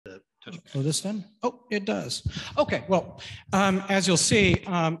Oh, this done? Oh, it does. Okay, well, as you'll see,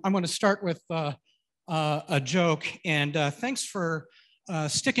 I'm going to start with a joke, and thanks for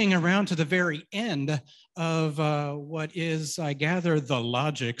sticking around to the very end of what is, I gather, the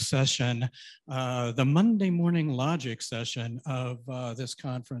logic session, the Monday morning logic session of this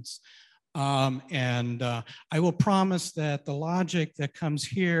conference. I will promise that the logic that comes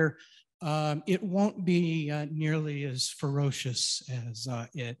here, it won't be nearly as ferocious as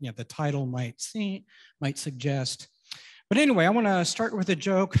the title might suggest. But anyway, I want to start with a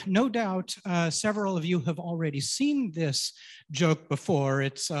joke. No doubt, several of you have already seen this joke before.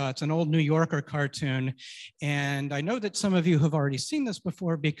 It's an old New Yorker cartoon, and I know that some of you have already seen this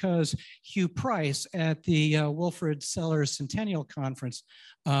before because Hugh Price at the Wilfrid Sellers Centennial Conference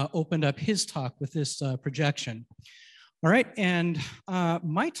opened up his talk with this projection. All right, and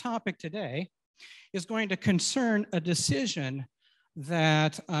my topic today is going to concern a decision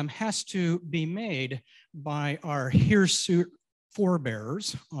that has to be made by our hirsute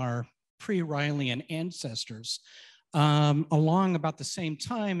forebears, our pre-Rileyan ancestors, along about the same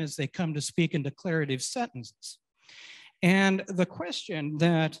time as they come to speak in declarative sentences. And the question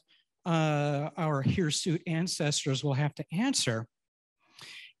that our hirsute ancestors will have to answer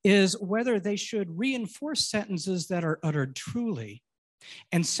is whether they should reinforce sentences that are uttered truly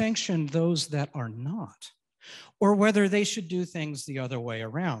and sanction those that are not, or whether they should do things the other way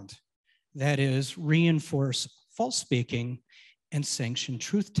around. That is, reinforce false speaking and sanction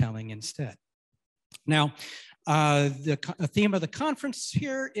truth-telling instead. Now, the theme of the conference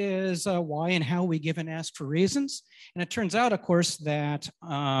here is why and how we give and ask for reasons. And it turns out, of course, that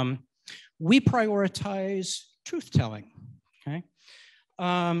we prioritize truth-telling, okay?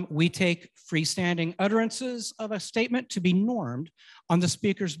 We take freestanding utterances of a statement to be normed on the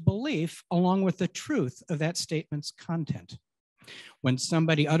speaker's belief along with the truth of that statement's content. When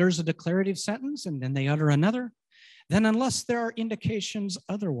somebody utters a declarative sentence and then they utter another, then unless there are indications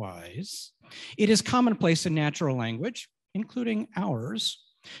otherwise, it is commonplace in natural language, including ours,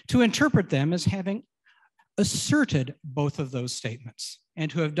 to interpret them as having asserted both of those statements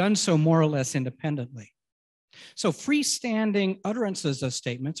and to have done so more or less independently. So freestanding utterances of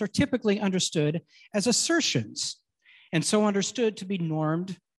statements are typically understood as assertions, and so understood to be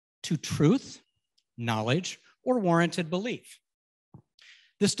normed to truth, knowledge, or warranted belief.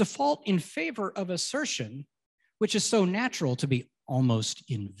 This default in favor of assertion, which is so natural to be almost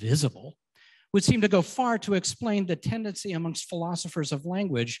invisible, would seem to go far to explain the tendency amongst philosophers of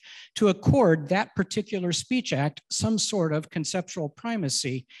language to accord that particular speech act some sort of conceptual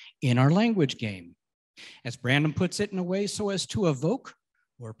primacy in our language game. As Brandon puts it, in a way so as to evoke,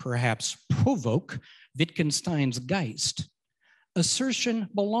 or perhaps provoke, Wittgenstein's Geist, assertion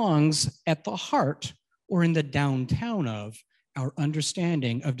belongs at the heart or in the downtown of our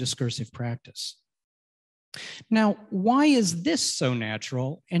understanding of discursive practice. Now, why is this so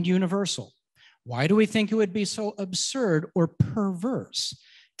natural and universal? Why do we think it would be so absurd or perverse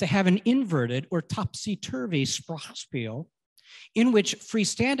to have an inverted or topsy-turvy Sprachspiel in which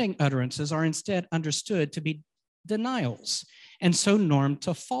freestanding utterances are instead understood to be denials and so normed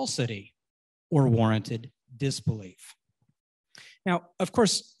to falsity or warranted disbelief? Now, of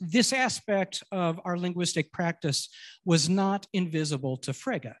course, this aspect of our linguistic practice was not invisible to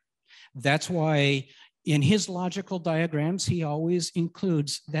Frege. That's why in his logical diagrams, he always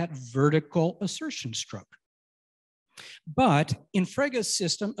includes that vertical assertion stroke. But in Frege's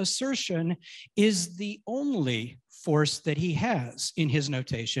system, assertion is the only force that he has in his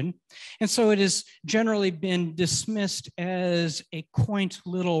notation. And so it has generally been dismissed as a quaint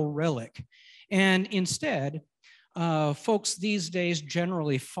little relic. And instead, folks these days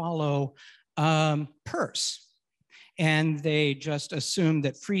generally follow Peirce. And they just assume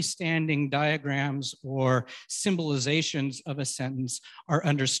that freestanding diagrams or symbolizations of a sentence are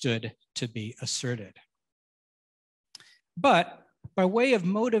understood to be asserted. But by way of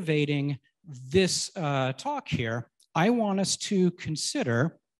motivating this talk here, I want us to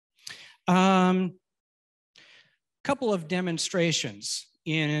consider a couple of demonstrations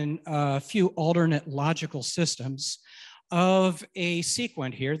in a few alternate logical systems of a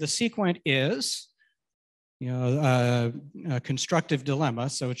sequent here. The sequent is a constructive dilemma.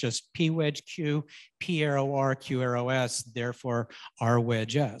 So it's just P wedge Q, P arrow R, Q arrow S, therefore R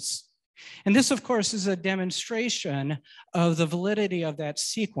wedge S. And this, of course, is a demonstration of the validity of that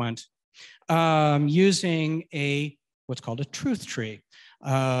sequent using what's called a truth tree.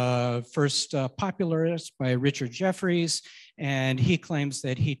 first popularized by Richard Jeffries, and he claims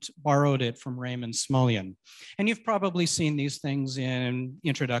that he borrowed it from Raymond Smullyan. And you've probably seen these things in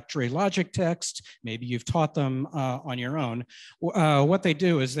introductory logic text. Maybe you've taught them on your own. What they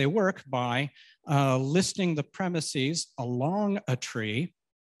do is they work by listing the premises along a tree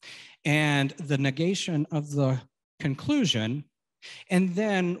and the negation of the conclusion, and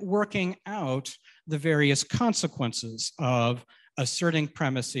then working out the various consequences of asserting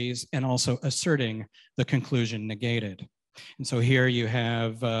premises and also asserting the conclusion negated. And so here you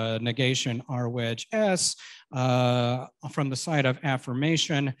have negation R wedge S from the side of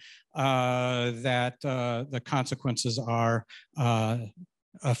affirmation that the consequences are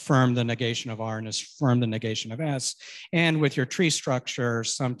affirm the negation of R and affirm the negation of S. And with your tree structure,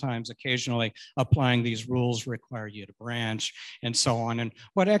 sometimes occasionally applying these rules require you to branch and so on. And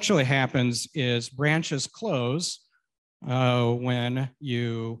what actually happens is branches close when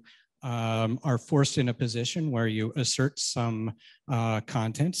you are forced in a position where you assert some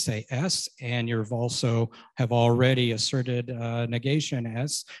content, say S, and you've also have already asserted negation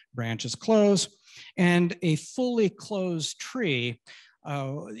S, branches close. And a fully closed tree,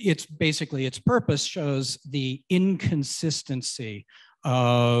 it's basically its purpose shows the inconsistency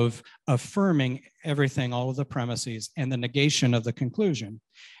of affirming everything, all of the premises, and the negation of the conclusion.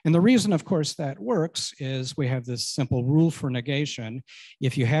 And the reason, of course, that works is we have this simple rule for negation.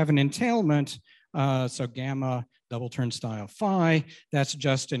 If you have an entailment, so gamma double turnstile phi, that's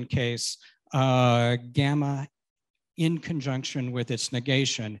just in case gamma in conjunction with its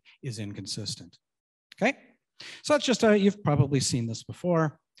negation is inconsistent. Okay? So that's just, you've probably seen this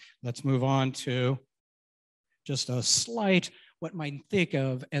before. Let's move on to just a slight, what might think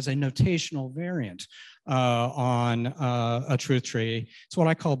of as a notational variant on a truth tree. It's what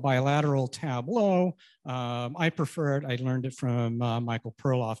I call bilateral tableau. I prefer it. I learned it from Michael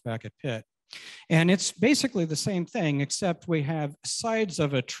Perloff back at Pitt. And it's basically the same thing, except we have sides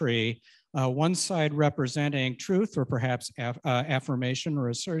of a tree, one side representing truth or perhaps affirmation or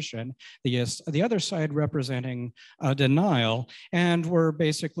assertion, the other side representing denial. And we're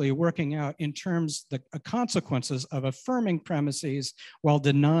basically working out in terms the consequences of affirming premises while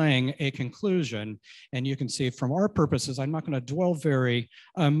denying a conclusion. And you can see from our purposes, I'm not going to dwell very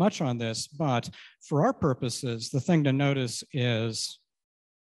much on this, but for our purposes, the thing to notice is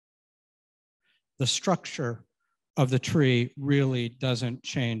the structure of the tree really doesn't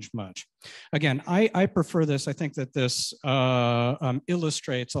change much. Again, I prefer this. I think that this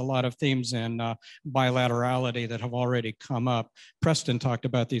illustrates a lot of themes in bilaterality that have already come up. Preston talked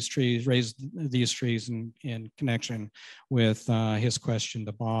about these trees, raised these trees in connection with his question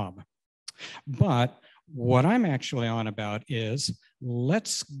to Bob. But what I'm actually on about is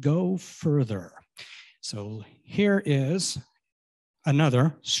let's go further. So here is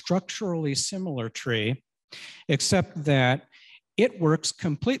another structurally similar tree, except that it works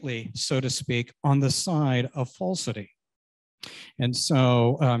completely, so to speak, on the side of falsity. And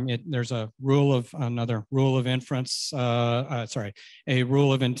so there's a rule of, another rule of inference, a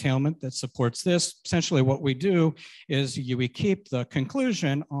rule of entailment that supports this. Essentially what we do is we keep the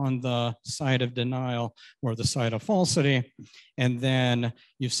conclusion on the side of denial or the side of falsity, and then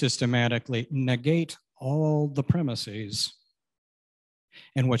you systematically negate all the premises.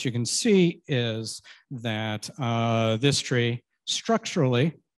 And what you can see is that this tree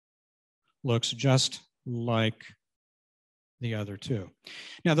structurally looks just like the other two.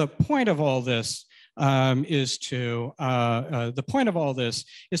 Now, the point of all this is to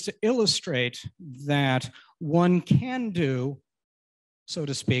illustrate that one can do, so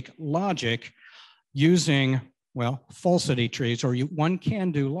to speak, logic using, well, falsity trees, or one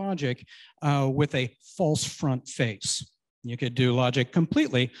can do logic with a false front face. You could do logic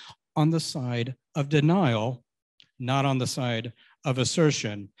completely on the side of denial, not on the side of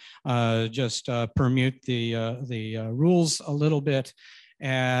assertion. Just permute the rules a little bit,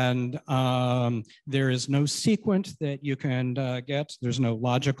 and there is no sequent that you can get. There's no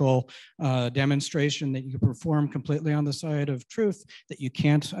logical demonstration that you can perform completely on the side of truth that you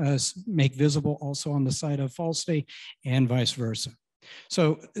can't make visible also on the side of falsity, and vice versa.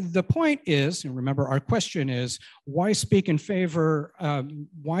 So the point is, and remember our question is, why speak in favor,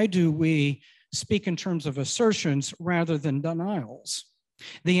 why do we speak in terms of assertions rather than denials?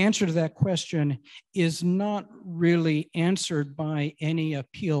 The answer to that question is not really answered by any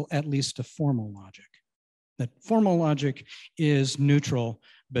appeal, at least to formal logic. That formal logic is neutral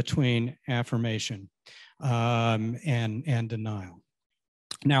between affirmation and denial.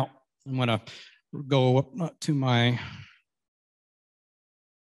 Now, I'm going to go up to my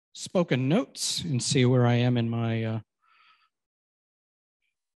spoken notes and see where I am in my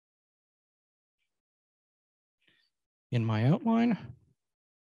in my outline.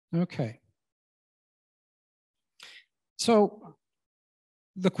 Okay. So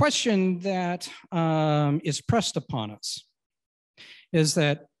the question that is pressed upon us is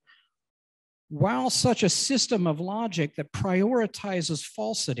that while such a system of logic that prioritizes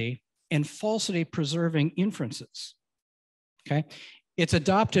falsity and falsity preserving inferences, okay, it's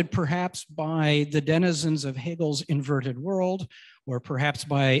adopted perhaps by the denizens of Hegel's inverted world, or perhaps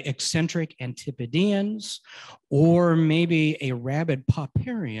by eccentric Antipodeans, or maybe a rabid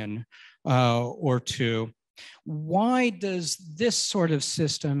Popperian or two. Why does this sort of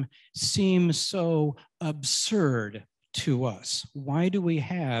system seem so absurd to us? Why do we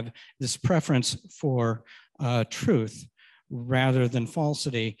have this preference for truth rather than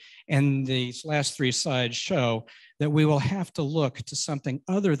falsity? And these last three slides show that we will have to look to something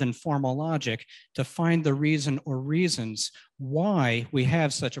other than formal logic to find the reason or reasons why we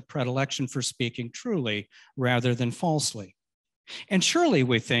have such a predilection for speaking truly rather than falsely. And surely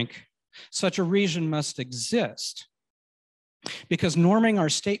we think such a reason must exist because norming our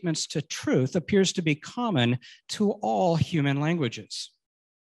statements to truth appears to be common to all human languages.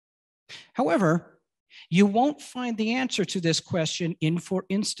 However, you won't find the answer to this question in, for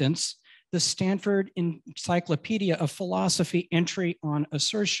instance, the Stanford Encyclopedia of Philosophy entry on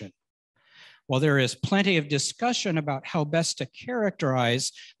assertion. While there is plenty of discussion about how best to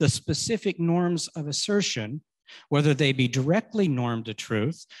characterize the specific norms of assertion, whether they be directly normed to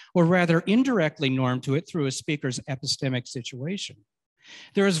truth or rather indirectly normed to it through a speaker's epistemic situation,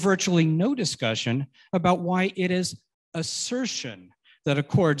 there is virtually no discussion about why it is assertion that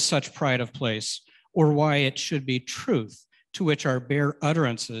accords such pride of place or why it should be truth to which our bare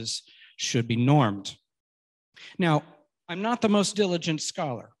utterances should be normed. Now, I'm not the most diligent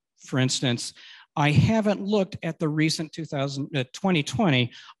scholar. For instance, I haven't looked at the recent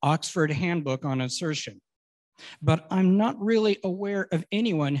 2020 Oxford Handbook on Assertion, but I'm not really aware of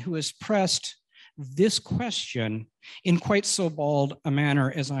anyone who has pressed this question in quite so bald a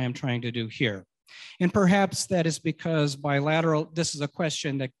manner as I am trying to do here. And perhaps that is because this is a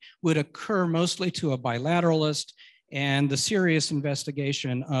question that would occur mostly to a bilateralist, and the serious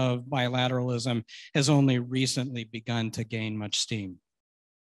investigation of bilateralism has only recently begun to gain much steam.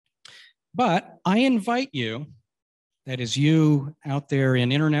 But I invite you, that is you out there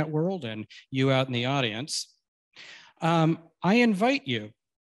in internet world and you out in the audience, I invite you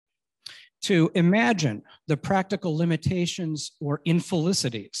to imagine the practical limitations or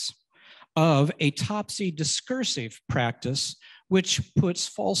infelicities of a topsy discursive practice which puts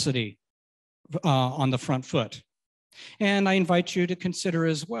falsity on the front foot. And I invite you to consider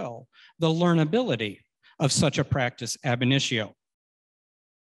as well the learnability of such a practice ab initio.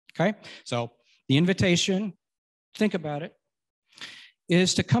 Okay, so the invitation, think about it,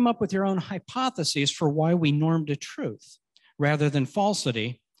 is to come up with your own hypotheses for why we norm to truth rather than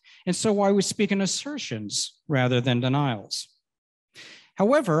falsity, and so why we speak in assertions rather than denials.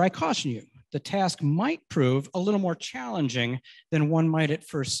 However, I caution you, the task might prove a little more challenging than one might at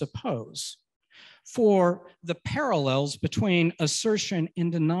first suppose. For the parallels between assertion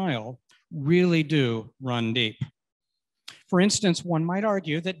and denial really do run deep. For instance, one might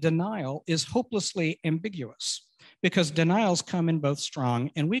argue that denial is hopelessly ambiguous because denials come in both strong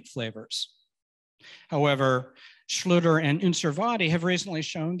and weak flavors. However, Schluter and Unservati have recently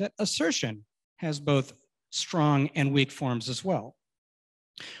shown that assertion has both strong and weak forms as well.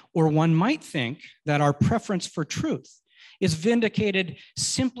 Or one might think that our preference for truth is vindicated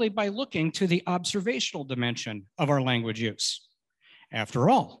simply by looking to the observational dimension of our language use. After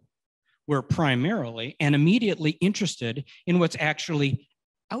all, we're primarily and immediately interested in what's actually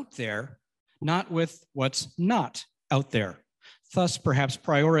out there, not with what's not out there, thus perhaps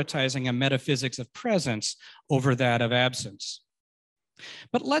prioritizing a metaphysics of presence over that of absence.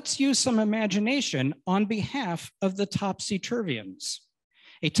 But let's use some imagination on behalf of the topsy-turvians.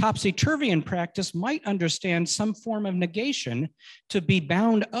 A topsy-turvian practice might understand some form of negation to be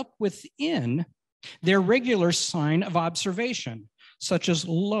bound up within their regular sign of observation, such as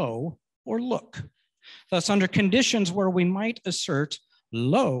lo or look. Thus, under conditions where we might assert,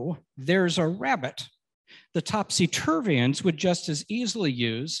 lo, there's a rabbit, the topsy-turvians would just as easily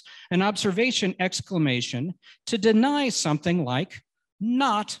use an observation exclamation to deny something like,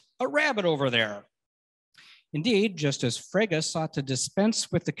 not a rabbit over there. Indeed, just as Frege sought to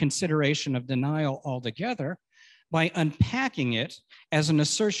dispense with the consideration of denial altogether by unpacking it as an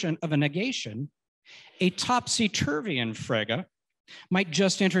assertion of a negation, a topsy-turvian Frege might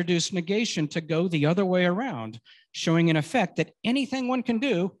just introduce negation to go the other way around, showing in effect that anything one can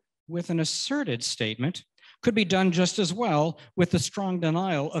do with an asserted statement could be done just as well with the strong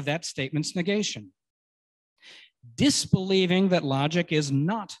denial of that statement's negation. disbelieving that logic is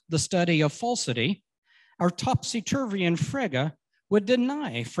not the study of falsity, our topsy-turvy Frege would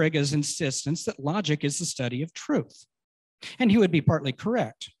deny Frege's insistence that logic is the study of truth. And he would be partly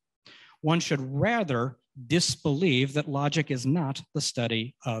correct. One should rather disbelieve that logic is not the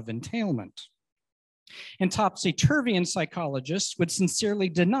study of entailment. And topsy-turvy psychologists would sincerely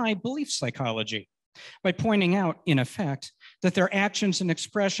deny belief psychology by pointing out, in effect, that their actions and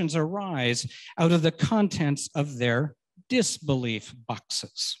expressions arise out of the contents of their disbelief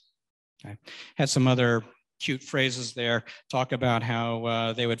boxes. Okay. Had some other cute phrases there, talk about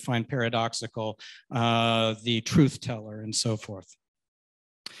how they would find paradoxical the truth teller and so forth.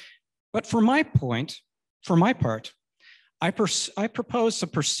 But for my part, I propose to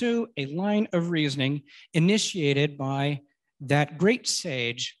pursue a line of reasoning initiated by that great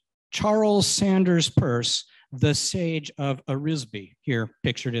sage, Charles Sanders Peirce, the sage of Arisbe, here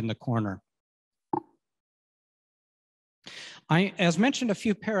pictured in the corner. As mentioned a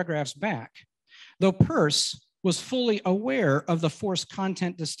few paragraphs back, though Peirce was fully aware of the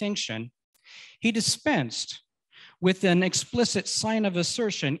force-content distinction, he dispensed with an explicit sign of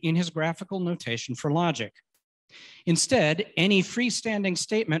assertion in his graphical notation for logic. Instead, any freestanding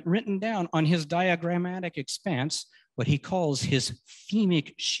statement written down on his diagrammatic expanse, what he calls his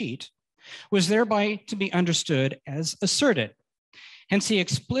themic sheet, was thereby to be understood as asserted. Hence, he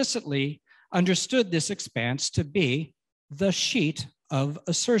explicitly understood this expanse to be the sheet of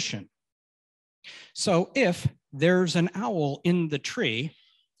assertion. So if there's an owl in the tree,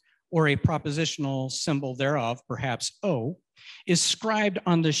 or a propositional symbol thereof, perhaps O, is scribed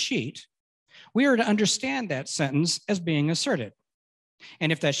on the sheet, we are to understand that sentence as being asserted.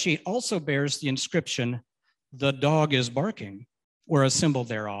 And if that sheet also bears the inscription, "The dog is barking," or a symbol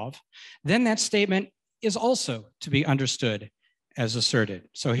thereof, then that statement is also to be understood as asserted.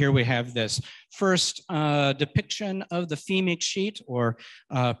 So here we have this first depiction of the themic sheet, or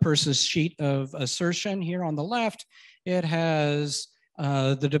Peirce's sheet of assertion here on the left. It has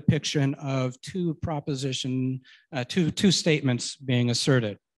the depiction of two statements being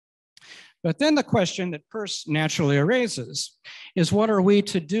asserted. But then the question that Peirce naturally raises is, what are we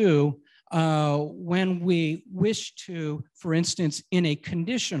to do when we wish to, for instance, in a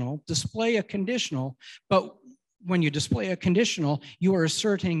conditional, display a conditional, but when you display a conditional, you are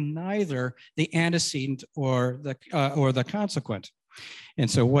asserting neither the antecedent or the consequent. And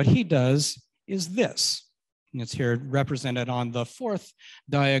so what he does is this. And it's here represented on the fourth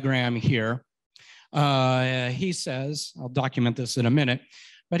diagram here. He says, I'll document this in a minute,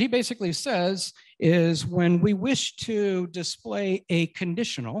 but he basically says is when we wish to display a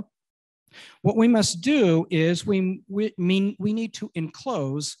conditional, what we must do is we need to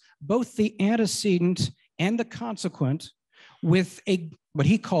enclose both the antecedent and the consequent with what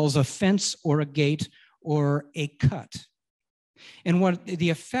he calls a fence or a gate or a cut. And what the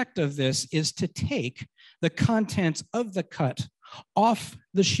effect of this is to take the contents of the cut off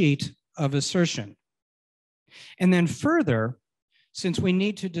the sheet of assertion. And then further, since we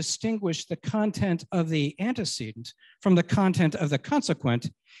need to distinguish the content of the antecedent from the content of the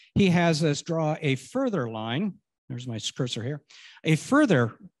consequent, he has us draw a further line, there's my cursor here, a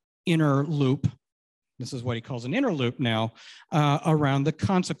further inner loop, this is what he calls an inner loop now, around the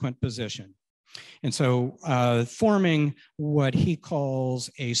consequent position. And so forming what he calls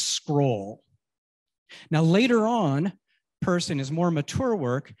a scroll. Now later on, Peirce, in his more mature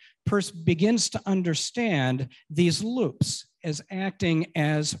work, Peirce begins to understand these loops as acting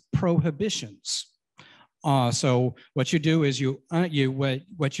as prohibitions. So what you do is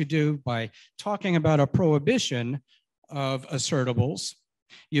what you do by talking about a prohibition of assertables,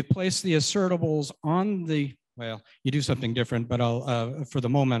 you place the assertables on the, well, you do something different, but for the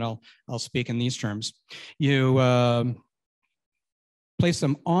moment, I'll speak in these terms. You place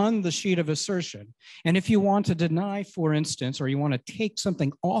them on the sheet of assertion. And if you want to deny, for instance, or you want to take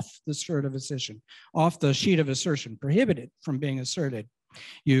something off the sheet of assertion, prohibited from being asserted,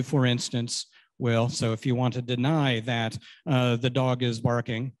 you, for instance, will, so if you want to deny that the dog is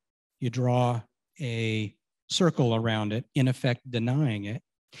barking, you draw a circle around it, in effect denying it.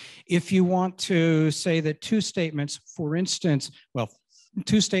 If you want to say that two statements, for instance, well,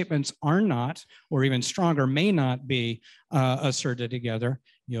 two statements are not, or even stronger, may not be asserted together,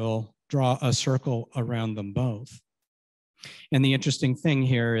 you'll draw a circle around them both. And the interesting thing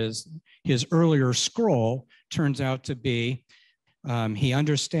here is his earlier scroll turns out to be, he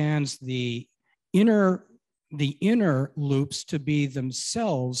understands the inner loops to be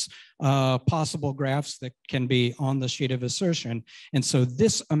themselves possible graphs that can be on the sheet of assertion. And so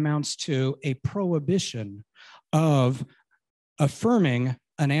this amounts to a prohibition of affirming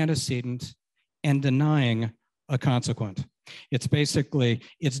an antecedent and denying a consequent. It's basically,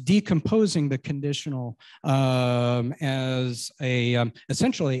 it's decomposing the conditional as a,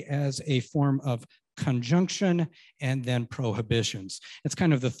 essentially as a form of conjunction and then prohibitions. It's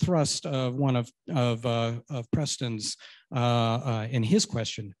kind of the thrust of one of Preston's, in his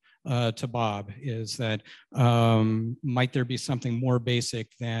question to Bob, is that might there be something more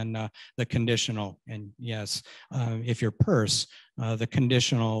basic than the conditional? And yes, if you're Peirce, the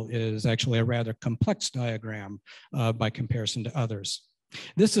conditional is actually a rather complex diagram by comparison to others.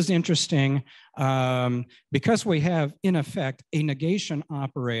 This is interesting because we have, in effect, a negation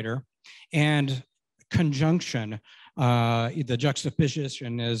operator and conjunction. The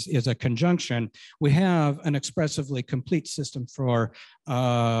juxtaposition is a conjunction. We have an expressively complete system for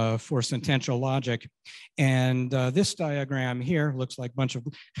sentential logic, and this diagram here looks like a bunch of.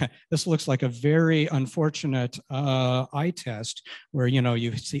 This looks like a very unfortunate eye test where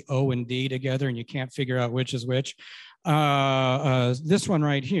you see O and D together and you can't figure out which is which. This one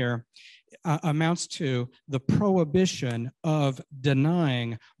right here amounts to the prohibition of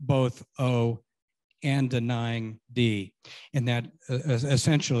denying both O and denying D. And that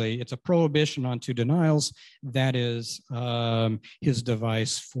essentially, it's a prohibition on two denials. That is his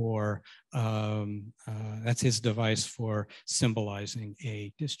device for, that's his device for symbolizing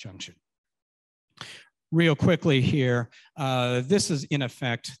a disjunction. Real quickly here, this is in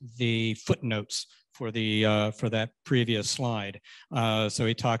effect the footnotes for that previous slide. So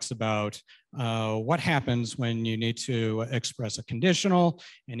he talks about what happens when you need to express a conditional,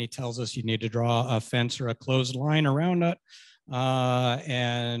 and he tells us you need to draw a fence or a closed line around it.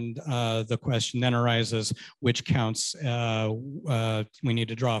 And the question then arises, which counts? We need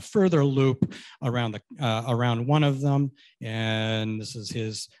to draw a further loop around around one of them, and this is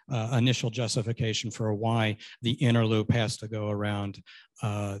his initial justification for why the inner loop has to go around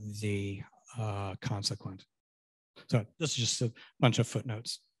the consequent. So this is just a bunch of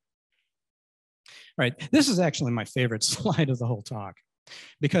footnotes. All right, this is actually my favorite slide of the whole talk,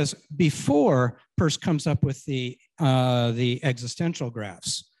 because before Peirce comes up with the existential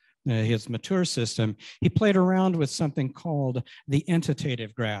graphs, his mature system, he played around with something called the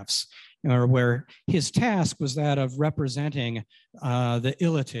entitative graphs, or where his task was that of representing the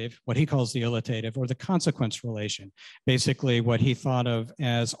illative, what he calls the illative, or the consequence relation, basically what he thought of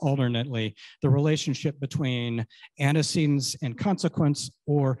as alternately the relationship between antecedents and consequence,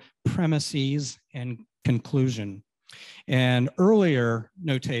 or premises and conclusion. And earlier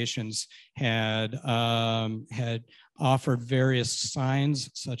notations had offered various signs,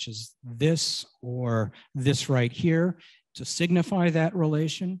 such as this or this right here, to signify that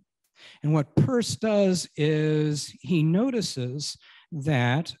relation. And what Peirce does is he notices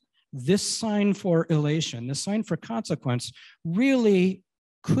that this sign for illation, this sign for consequence, really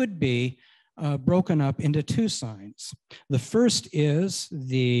could be broken up into two signs. The first is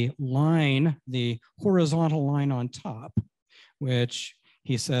the line, the horizontal line on top, which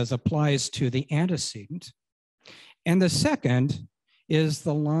he says applies to the antecedent. And the second is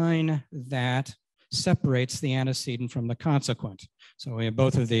the line that separates the antecedent from the consequent. So we have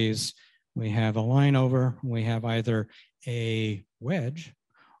both of these. We have a line over, we have either a wedge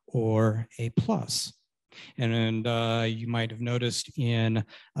or a plus. And you might have noticed in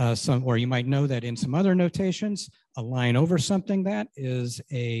or you might know that in some other notations, a line over something, that is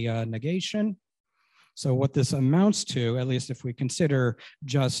a negation. So what this amounts to, at least if we consider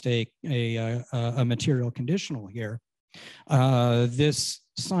just a material conditional here, this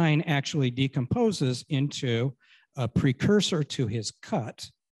sign actually decomposes into a precursor to his cut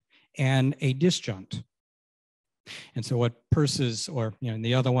and a disjunct. And so what Peirce's, or in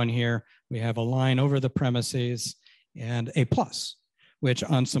the other one here, we have a line over the premises and a plus, which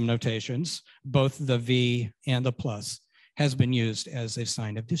on some notations, both the V and the plus has been used as a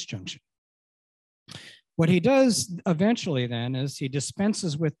sign of disjunction. What he does eventually then is he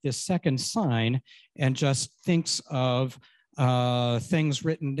dispenses with this second sign and just thinks of things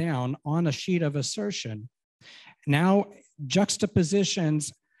written down on a sheet of assertion. Now,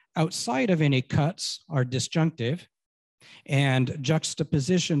 juxtapositions outside of any cuts are disjunctive, and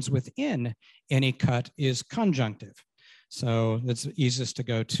juxtapositions within any cut is conjunctive. So it's easiest to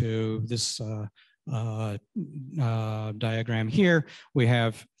go to this diagram here. We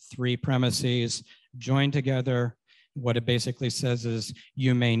have three premises joined together. What it basically says is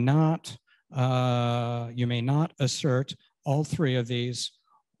you may not assert all three of these,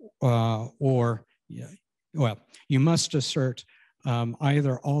 or you must assert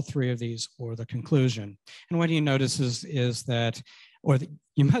either all three of these or the conclusion. And what he notices is that,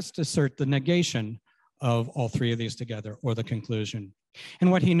 you must assert the negation of all three of these together or the conclusion.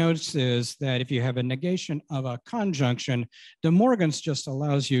 And what he notes is that if you have a negation of a conjunction, De Morgan's just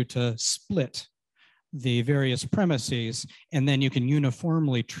allows you to split the various premises, and then you can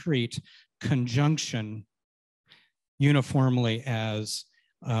uniformly treat conjunction uniformly as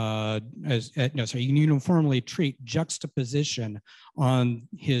you can uniformly treat juxtaposition on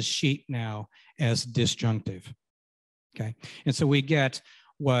his sheet now as disjunctive. Okay, and so we get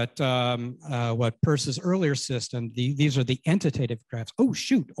what Peirce's earlier system. These are the entitative graphs. Oh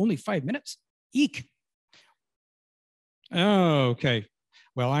shoot, only 5 minutes. Eek. Okay,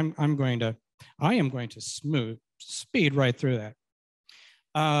 well I am going to speed right through that.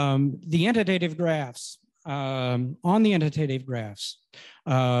 The entitative graphs. On the entitative graphs,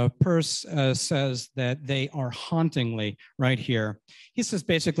 Peirce says that they are hauntingly right here. He says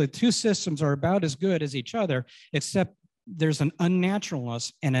basically two systems are about as good as each other, except there's an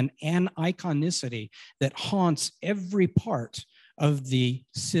unnaturalness and an aniconicity that haunts every part of the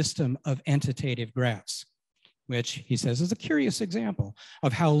system of entitative graphs, which he says is a curious example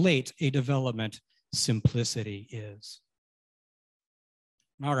of how late a development simplicity is.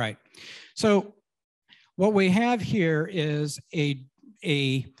 All right, so what we have here is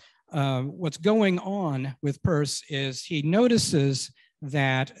what's going on with Peirce is he notices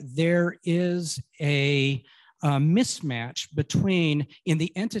that there is a mismatch between, in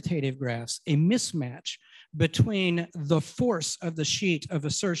the entitative graphs, a mismatch between the force of the sheet of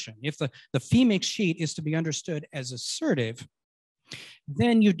assertion. If the phemic sheet is to be understood as assertive,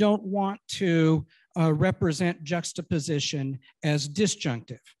 then you don't want to represent juxtaposition as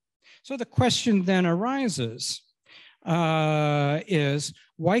disjunctive. So the question then arises is,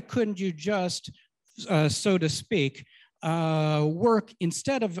 why couldn't you just, so to speak, work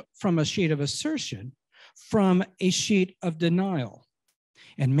instead of from a sheet of assertion, from a sheet of denial,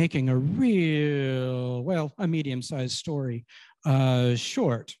 and making a real, well, a medium-sized story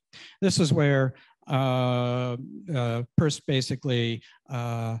short? This is where Peirce basically,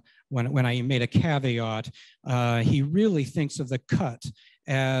 when I made a caveat, he really thinks of the cut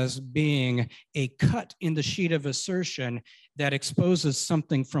as being a cut in the sheet of assertion that exposes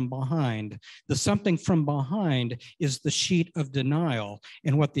something from behind. The something from behind is the sheet of denial.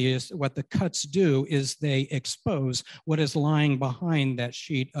 And what the cuts do is they expose what is lying behind that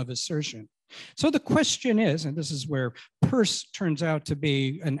sheet of assertion. So the question is, and this is where Peirce turns out to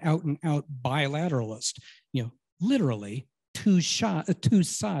be an out and out bilateralist, literally two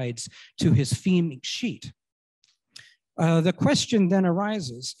sides to his phemic sheet. The question then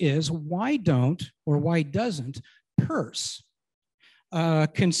arises is, why doesn't Peirce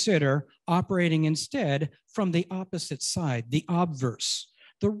consider operating instead from the opposite side, the obverse,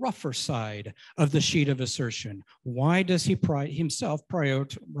 the rougher side of the sheet of assertion? Why does he himself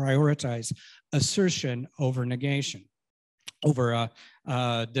prioritize assertion over negation, over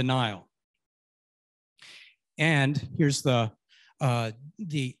denial? And here's the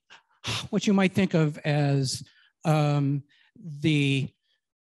what you might think of as the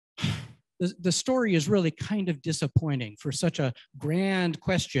story is really kind of disappointing for such a grand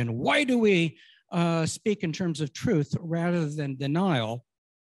question. Why do we speak in terms of truth rather than denial?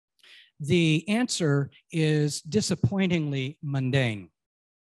 The answer is disappointingly mundane.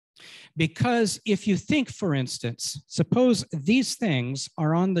 Because if you think, for instance, suppose these things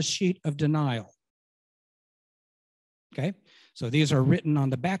are on the sheet of denial. Okay, so these are written on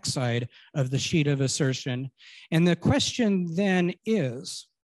the backside of the sheet of assertion. And the question then is,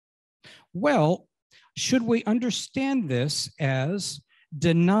 well, should we understand this as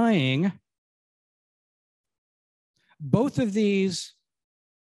denying both of these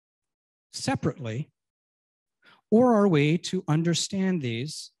separately, or are we to understand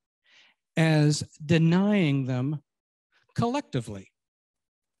these as denying them collectively?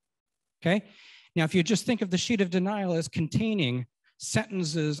 Okay. Now, if you just think of the sheet of denial as containing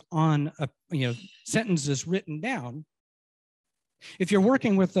sentences on sentences written down, if you're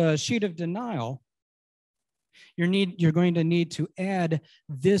working with a sheet of denial, you're going to need to add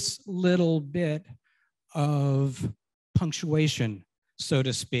this little bit of punctuation, so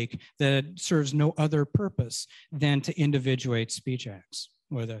to speak, that serves no other purpose than to individuate speech acts,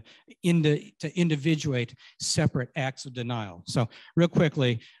 or to individuate separate acts of denial. So real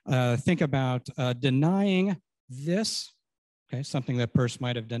quickly, think about denying this, okay, something that Peirce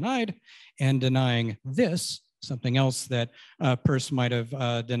might have denied, and denying this, something else that Peirce might have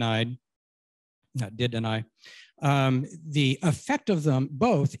did deny. The effect of them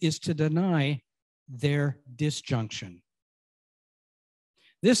both is to deny their disjunction.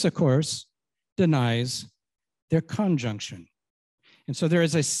 This, of course, denies their conjunction. And so there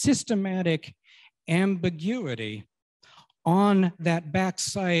is a systematic ambiguity on that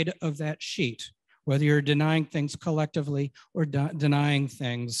backside of that sheet, whether you're denying things collectively or denying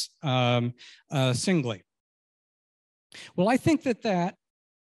things singly. Well, I think that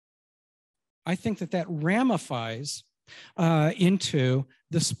ramifies into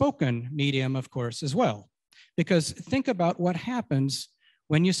the spoken medium, of course, as well. Because think about what happens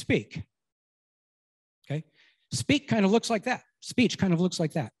when you speak. Okay, speak kind of looks like that. Speech kind of looks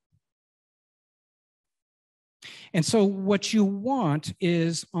like that. And so what you want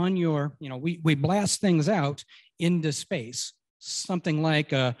is on your, we blast things out into space, something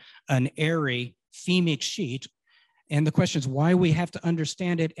like an airy themic sheet. And the question is why we have to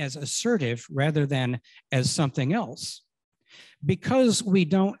understand it as assertive rather than as something else. Because we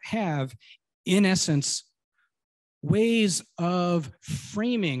don't have, in essence, ways of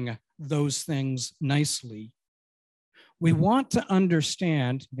framing those things nicely. We want to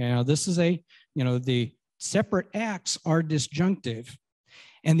understand, this is the separate acts are disjunctive.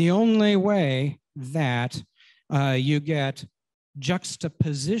 And the only way that you get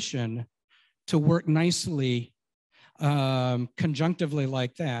juxtaposition to work nicely conjunctively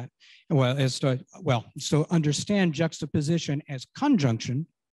like that, so understand juxtaposition as conjunction.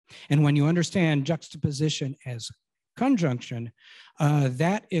 And when you understand juxtaposition as conjunction,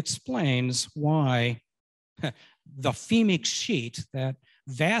 that explains why the themic sheet, that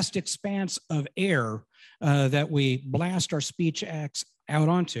vast expanse of air that we blast our speech acts out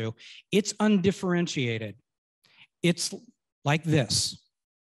onto, it's undifferentiated. It's like this.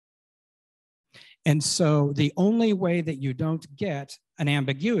 And so the only way that you don't get an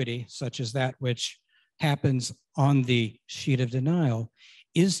ambiguity, such as that which happens on the sheet of denial,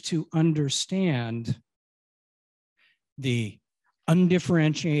 is to understand the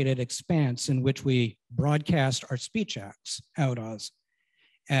undifferentiated expanse in which we broadcast our speech acts out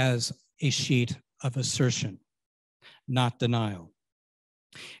as a sheet of assertion, not denial.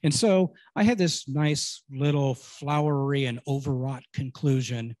 And so I had this nice little flowery and overwrought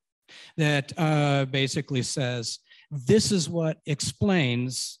conclusion that basically says, this is what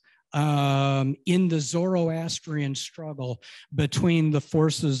explains in the Zoroastrian struggle between the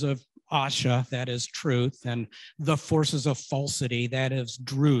forces of Asha, that is truth, and the forces of falsity, that is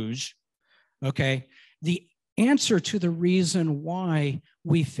Druj, okay? The answer to the reason why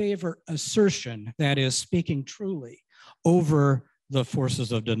we favor assertion, that is speaking truly, over the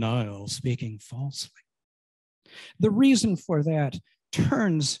forces of denial, speaking falsely. The reason for that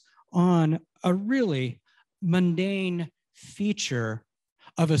turns on a really mundane feature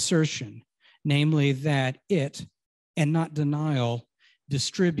of assertion, namely that it, and not denial,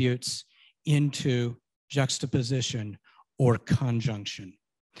 distributes into juxtaposition or conjunction.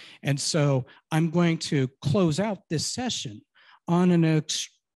 And so I'm going to close out this session on an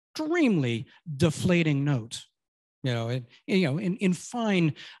extremely deflating note, in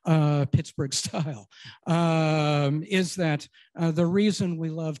fine Pittsburgh style, is that the reason we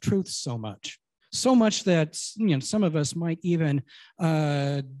love truth so much that some of us might even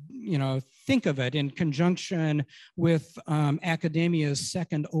think of it in conjunction with academia's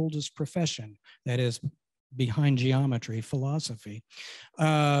second oldest profession, that is behind geometry, philosophy.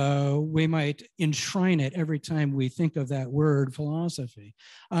 We might enshrine it every time we think of that word, philosophy.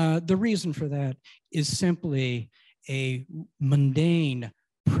 The reason for that is simply a mundane,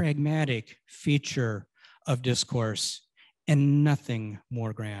 pragmatic feature of discourse and nothing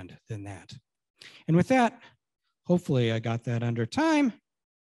more grand than that. And with that, hopefully I got that under time.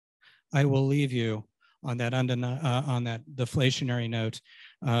 I will leave you on that deflationary note.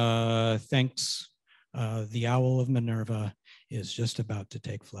 Thanks. The owl of Minerva is just about to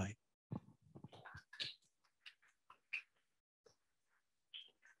take flight.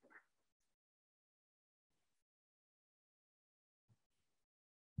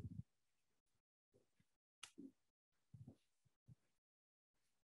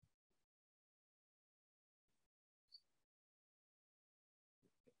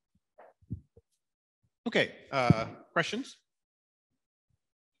 Okay, questions?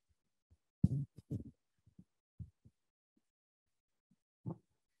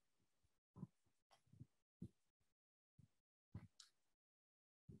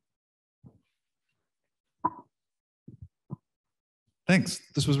 Thanks.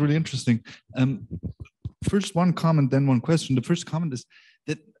 This was really interesting. First, one comment, then one question. The first comment is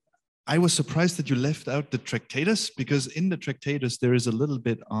that I was surprised that you left out the Tractatus, because in the Tractatus, there is a little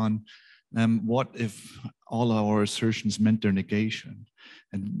bit on what if all our assertions meant their negation?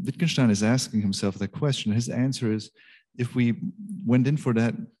 And Wittgenstein is asking himself that question. His answer is, if we went in for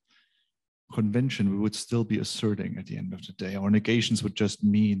that convention we would still be asserting at the end of the day. Our negations would just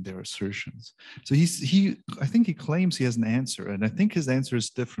mean their assertions. So I think he claims he has an answer, and I think his answer is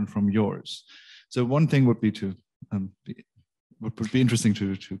different from yours. So one thing would be to would be interesting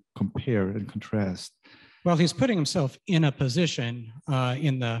to compare and contrast. Well, he's putting himself in a position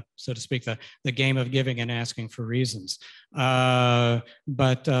in the, so to speak, the game of giving and asking for reasons. But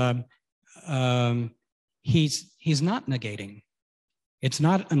he's not negating. It's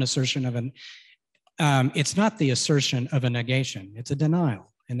not an assertion of an, it's not the assertion of a negation. It's a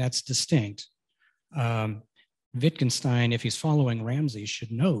denial, and that's distinct. Wittgenstein, if he's following Ramsey,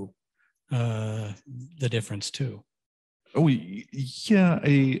 should know the difference too. Oh, yeah.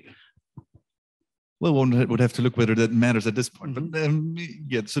 Well, one would have to look whether that matters at this point. But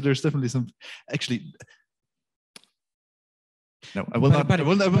yeah, so there's definitely some. Actually, no, I will not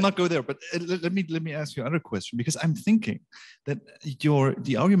go there. But let me ask you another question, because I'm thinking that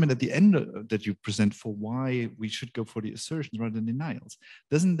the argument at the end that you present for why we should go for the assertions rather than denials,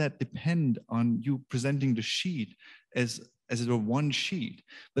 doesn't that depend on you presenting the sheet as it were one sheet?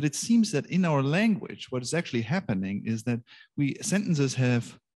 But it seems that in our language, what is actually happening is that sentences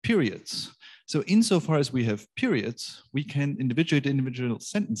have periods. So insofar as we have periods, we can individuate individual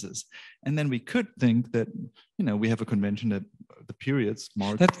sentences. And then we could think that, we have a convention that the periods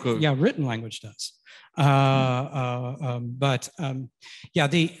mark. Yeah, written language does. Yeah,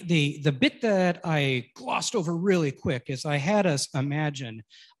 the bit that I glossed over really quick is I had us imagine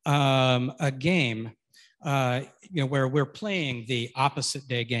a game where we're playing the opposite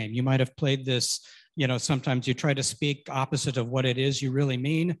day game. You might have played this. Sometimes you try to speak opposite of what it is you really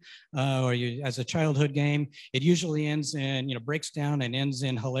mean, or as a childhood game, it usually ends in, breaks down and ends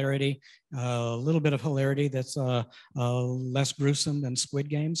in hilarity, a little bit of hilarity that's less gruesome than Squid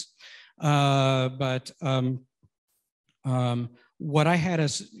Games. What I had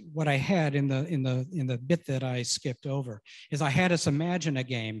in the bit that I skipped over is I had us imagine a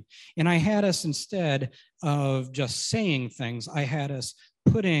game, and I had us, instead of just saying things, I had us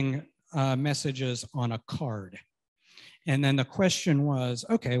putting messages on a card. And then the question was,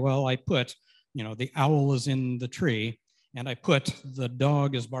 okay, well, I put, the owl is in the tree, and I put the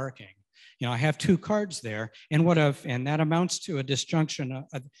dog is barking. I have two cards there, and and that amounts to a disjunction,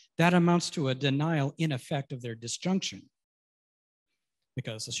 that amounts to a denial in effect of their disjunction,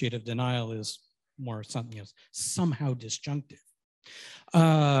 because the sheet of denial is more something somehow disjunctive.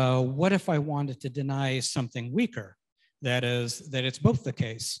 What if I wanted to deny something weaker? That it's both the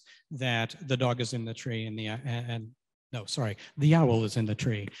case that the dog is in the tree and the owl is in the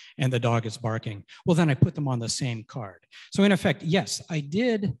tree and the dog is barking. Well, then I put them on the same card. So in effect, yes, I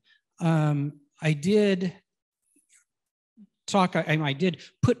did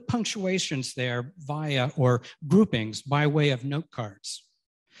put punctuations there or groupings by way of note cards.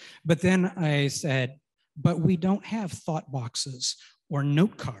 But then I said, but we don't have thought boxes or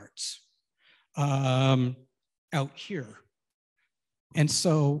note cards out here. And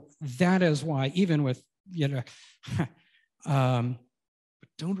so that is why, even with,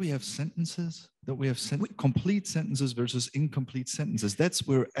 don't we have sentences? That we have complete sentences versus incomplete sentences. That's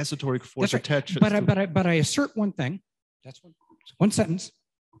where assertoric force attaches. But I assert one thing. That's one sentence.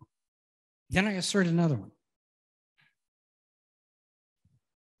 Then I assert another one.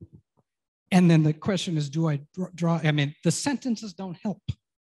 And then the question is, do I draw? I mean, the sentences don't help.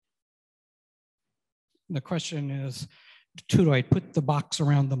 The question is, do I put the box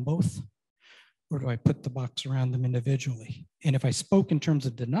around them both, or do I put the box around them individually? And if I spoke in terms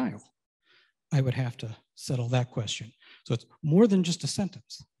of denial, I would have to settle that question. So it's more than just a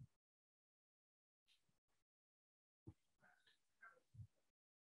sentence.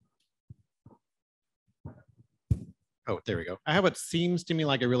 Oh, there we go. I have what seems to me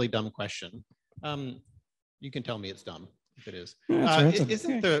like a really dumb question. You can tell me it's dumb if it is.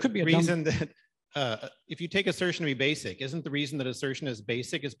 Isn't the reason that if you take assertion to be basic, isn't the reason that assertion is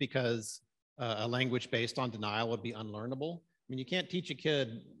basic is because a language based on denial would be unlearnable? I mean, you can't teach a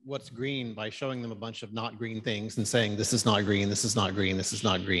kid what's green by showing them a bunch of not green things and saying, this is not green, this is not green, this is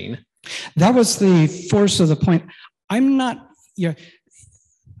not green. That was the force of the point.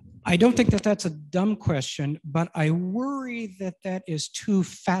 I don't think that that's a dumb question, but I worry that that is too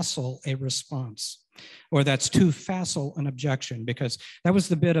facile a response, or that's too facile an objection, because that was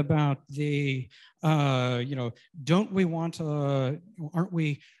the bit about the, don't we want to, aren't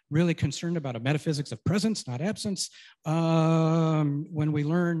we really concerned about a metaphysics of presence, not absence? When we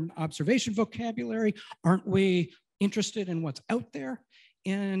learn observation vocabulary, aren't we interested in what's out there?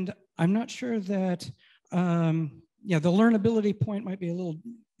 And I'm not sure that, the learnability point might be a little,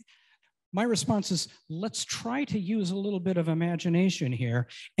 my response is, let's try to use a little bit of imagination here.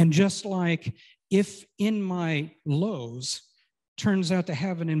 And just like if in my lows turns out to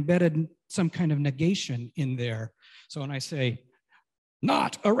have an embedded some kind of negation in there. So when I say,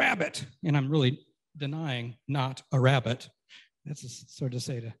 not a rabbit, and I'm really denying not a rabbit, that's sort of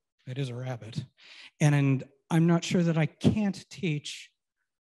say it is a rabbit. And I'm not sure that I can't teach,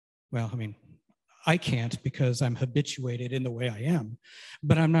 well, I mean, I can't because I'm habituated in the way I am,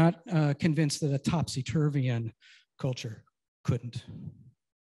 but I'm not convinced that a topsy-turvy culture couldn't.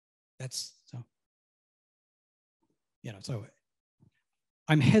 That's so, you know, so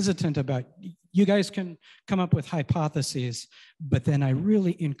I'm hesitant about, you guys can come up with hypotheses, but then I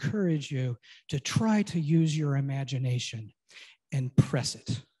really encourage you to try to use your imagination and press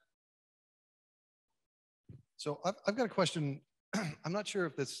it. So I've got a question. I'm not sure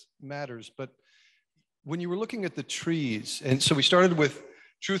if this matters, but when you were looking at the trees, and so we started with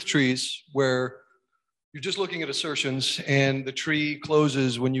truth trees where you're just looking at assertions and the tree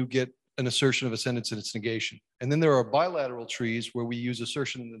closes when you get an assertion of a sentence and its negation. And then there are bilateral trees where we use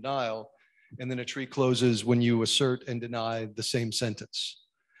assertion and denial, and then a tree closes when you assert and deny the same sentence.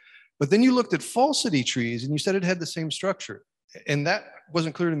 But then you looked at falsity trees and you said it had the same structure. And that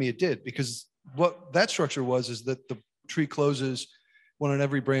wasn't clear to me it did, because what that structure was is that the tree closes when on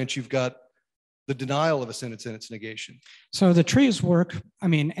every branch you've got the denial of a sentence and its negation. So the trees work, I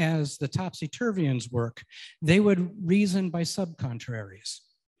mean, as the topsy-turvians work, they would reason by subcontraries.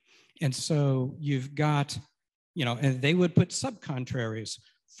 And so you've got, you know, and they would put subcontraries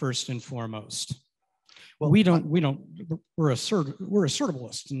first and foremost. Well, we're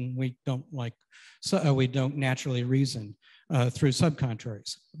assertibilists, and we don't like, so we don't naturally reason through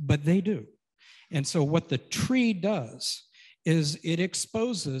subcontraries, but they do. And so what the tree does is it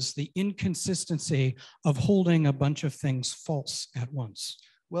exposes the inconsistency of holding a bunch of things false at once.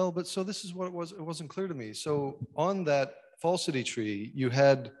 Well, but so this is what it was. It wasn't clear to me. So on that falsity tree, you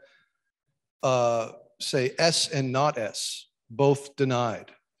had, say, S and not S, both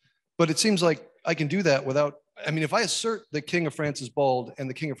denied. But it seems like I can do that without, I mean, if I assert the King of France is bald and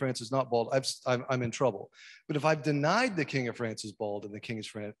the King of France is not bald, I'm in trouble. But if I've denied the King of France is bald and the King of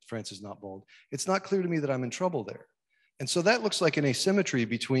France is not bald, it's not clear to me that I'm in trouble there. And so that looks like an asymmetry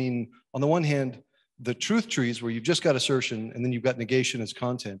between, on the one hand, the truth trees where you've just got assertion and then you've got negation as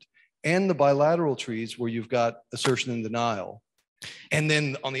content, and the bilateral trees where you've got assertion and denial. And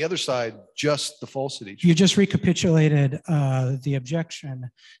then on the other side, just the falsity tree. You just recapitulated the objection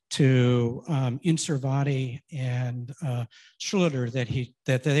to Inservati and Schluter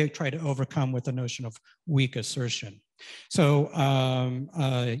that they tried to overcome with the notion of weak assertion. So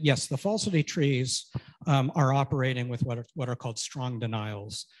yes, the falsity trees are operating with what are called strong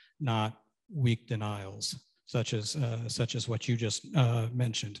denials, not weak denials, such as what you just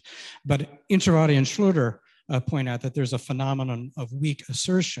mentioned. But Inservati and Schluter point out that there's a phenomenon of weak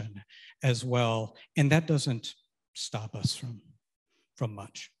assertion as well, and that doesn't stop us from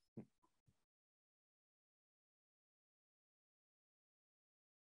much.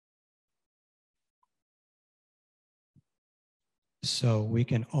 So we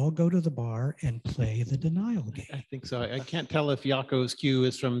can all go to the bar and play the denial game. I think so. I can't tell if Jaco's cue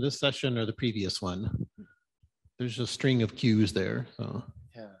is from this session or the previous one. There's a string of cues there. So.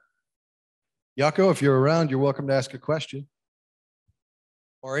 Yeah. Jaco, if you're around, you're welcome to ask a question,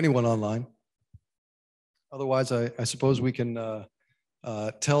 or anyone online. Otherwise, I suppose we can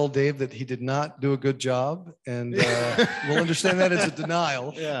tell Dave that he did not do a good job, and we'll understand that as a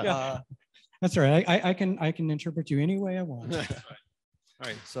denial. Yeah. That's all right. I can interpret you any way I want. All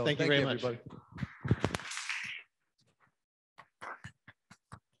right. So thank you very much, everybody.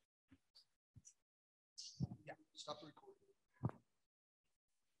 Yeah. Stop the recording.